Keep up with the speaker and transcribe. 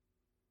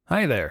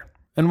Hi there,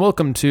 and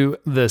welcome to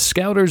the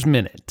Scouters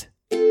Minute.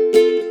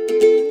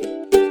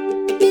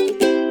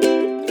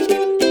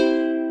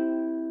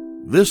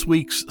 This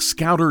week's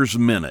Scouters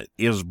Minute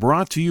is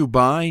brought to you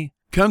by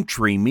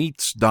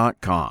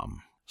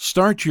CountryMeats.com.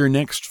 Start your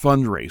next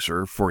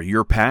fundraiser for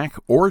your pack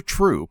or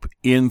troop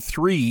in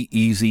 3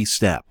 easy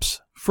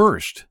steps.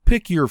 First,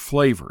 pick your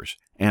flavors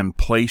and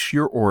place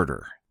your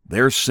order.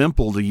 Their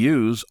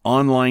simple-to-use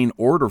online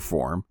order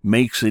form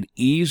makes it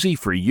easy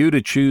for you to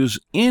choose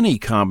any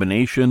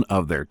combination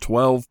of their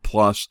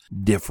 12-plus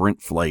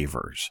different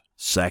flavors.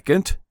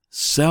 Second,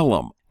 sell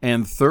them.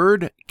 And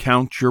third,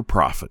 count your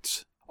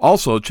profits.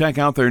 Also, check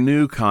out their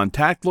new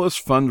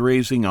contactless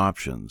fundraising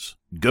options.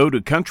 Go to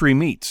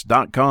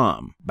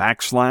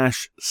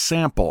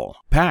countrymeats.com/sample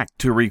pack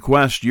to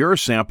request your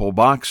sample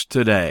box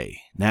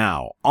today.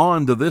 Now,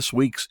 on to this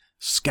week's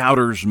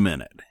Scouters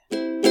Minute.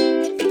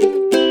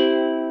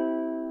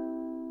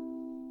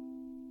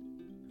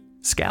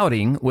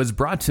 Scouting was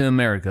brought to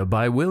America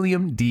by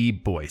William D.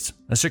 Boyce,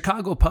 a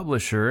Chicago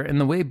publisher, and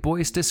the way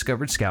Boyce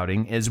discovered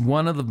scouting is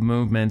one of the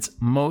movement's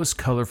most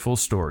colorful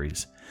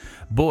stories.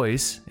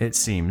 Boyce, it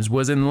seems,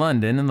 was in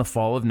London in the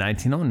fall of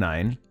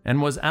 1909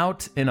 and was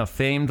out in a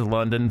famed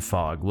London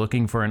fog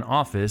looking for an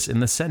office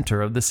in the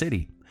center of the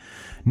city.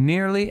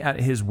 Nearly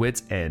at his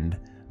wit's end,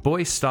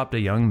 Boyce stopped a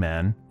young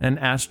man and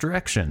asked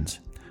directions.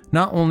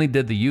 Not only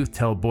did the youth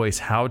tell Boyce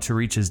how to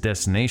reach his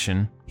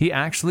destination, he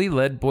actually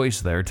led Boyce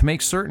there to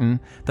make certain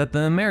that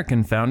the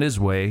American found his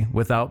way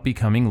without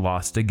becoming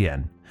lost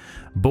again.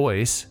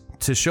 Boyce,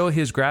 to show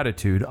his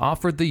gratitude,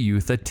 offered the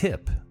youth a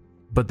tip,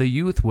 but the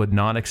youth would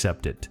not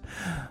accept it.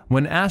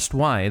 When asked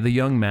why, the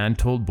young man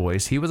told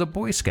Boyce he was a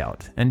Boy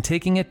Scout, and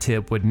taking a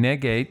tip would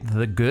negate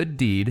the good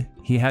deed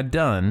he had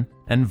done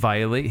and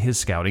violate his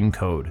scouting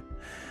code.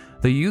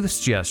 The youth's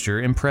gesture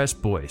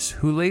impressed Boyce,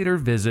 who later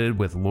visited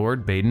with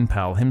Lord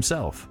Baden-Powell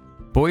himself.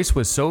 Boyce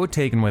was so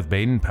taken with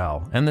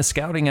Baden-Powell and the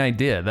scouting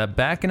idea that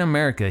back in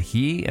America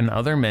he and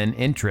other men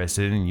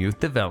interested in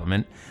youth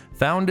development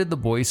founded the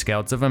Boy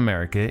Scouts of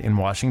America in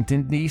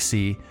Washington,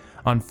 D.C.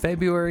 on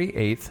February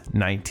 8,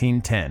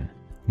 1910.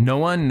 No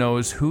one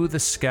knows who the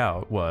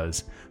scout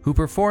was who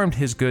performed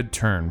his good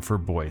turn for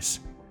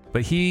Boyce,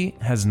 but he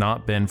has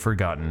not been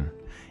forgotten.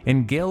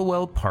 In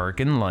Gailwell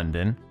Park in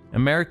London,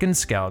 American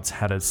Scouts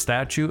had a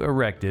statue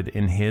erected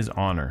in his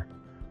honor.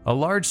 A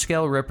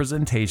large-scale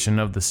representation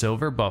of the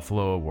Silver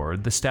Buffalo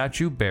Award, the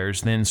statue bears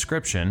the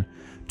inscription,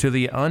 "To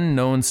the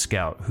unknown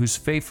scout whose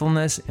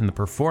faithfulness in the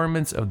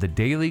performance of the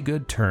daily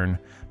good turn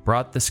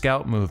brought the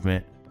scout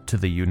movement to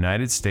the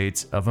United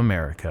States of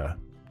America."